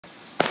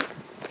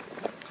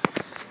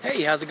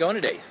Hey, how's it going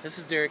today? This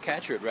is Derek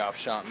Catcher at Ralph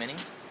Shop Mini.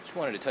 Just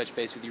wanted to touch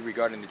base with you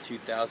regarding the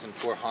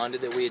 2004 Honda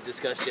that we had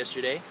discussed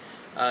yesterday.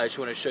 I just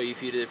want to show you a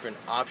few different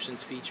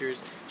options,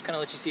 features, just kind of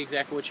let you see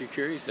exactly what you're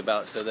curious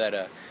about so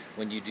that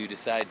when you do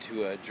decide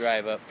to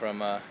drive up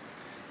from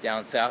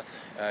down south,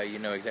 you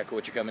know exactly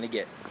what you're coming to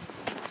get.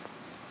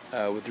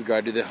 With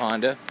regard to the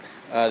Honda,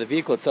 the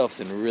vehicle itself is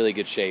in really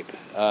good shape.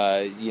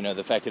 You know,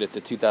 the fact that it's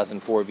a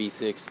 2004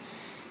 V6,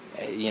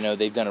 you know,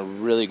 they've done a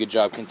really good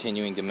job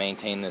continuing to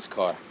maintain this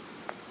car.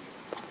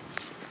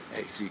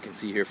 So you can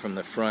see here from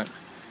the front,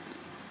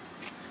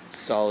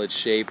 solid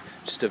shape,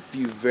 just a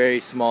few very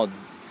small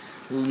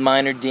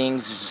minor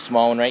dings. There's a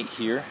small one right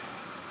here,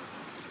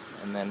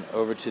 and then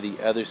over to the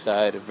other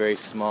side, a very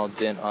small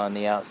dent on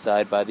the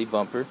outside by the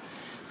bumper.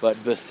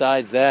 But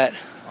besides that,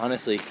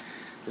 honestly,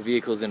 the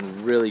vehicle's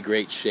in really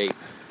great shape.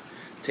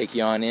 Take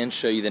you on in,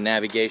 show you the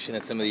navigation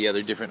and some of the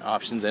other different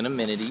options and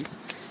amenities.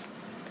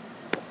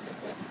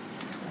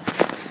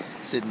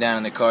 Sitting down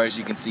in the car, as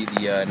you can see,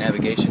 the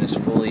navigation is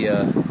fully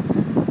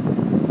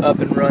up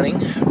and running,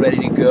 ready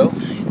to go.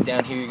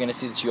 Down here you're going to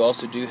see that you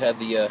also do have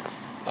the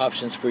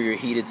options for your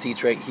heated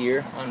seats right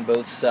here on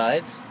both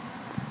sides.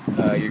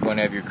 You're going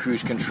to have your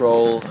cruise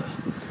control,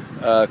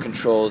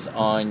 controls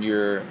on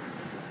your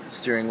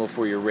steering wheel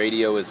for your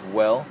radio as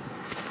well.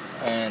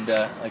 And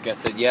like I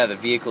said, yeah, the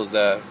vehicle's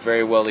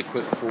very well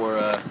equipped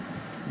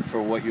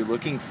for what you're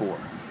looking for.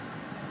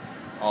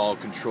 All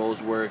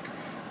controls work.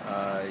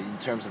 In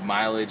terms of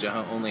mileage,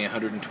 only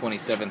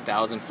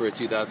 127,000 for a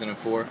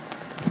 2004.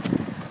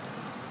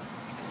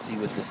 See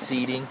with the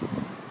seating,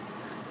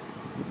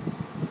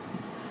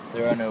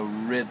 there are no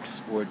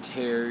rips or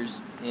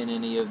tears in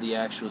any of the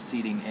actual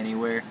seating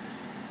anywhere.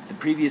 The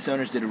previous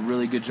owners did a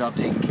really good job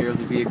taking care of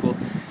the vehicle,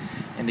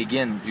 and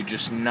again, you're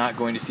just not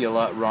going to see a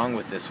lot wrong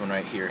with this one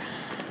right here.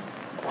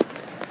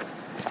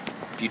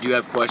 If you do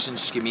have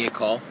questions, just give me a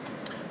call.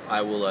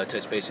 I will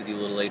touch base with you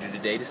a little later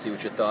today to see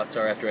what your thoughts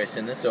are after I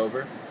send this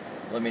over.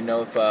 Let me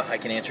know if I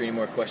can answer any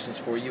more questions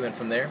for you, and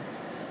from there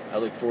I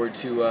look forward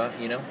to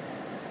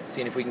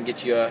seeing if we can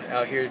get you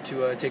out here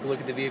to take a look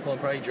at the vehicle and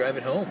probably drive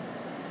it home.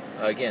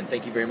 Again,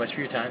 thank you very much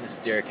for your time. This is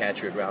Derek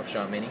Hatcher at Ralph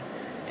Shop Mini,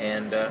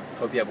 and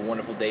hope you have a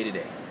wonderful day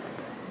today.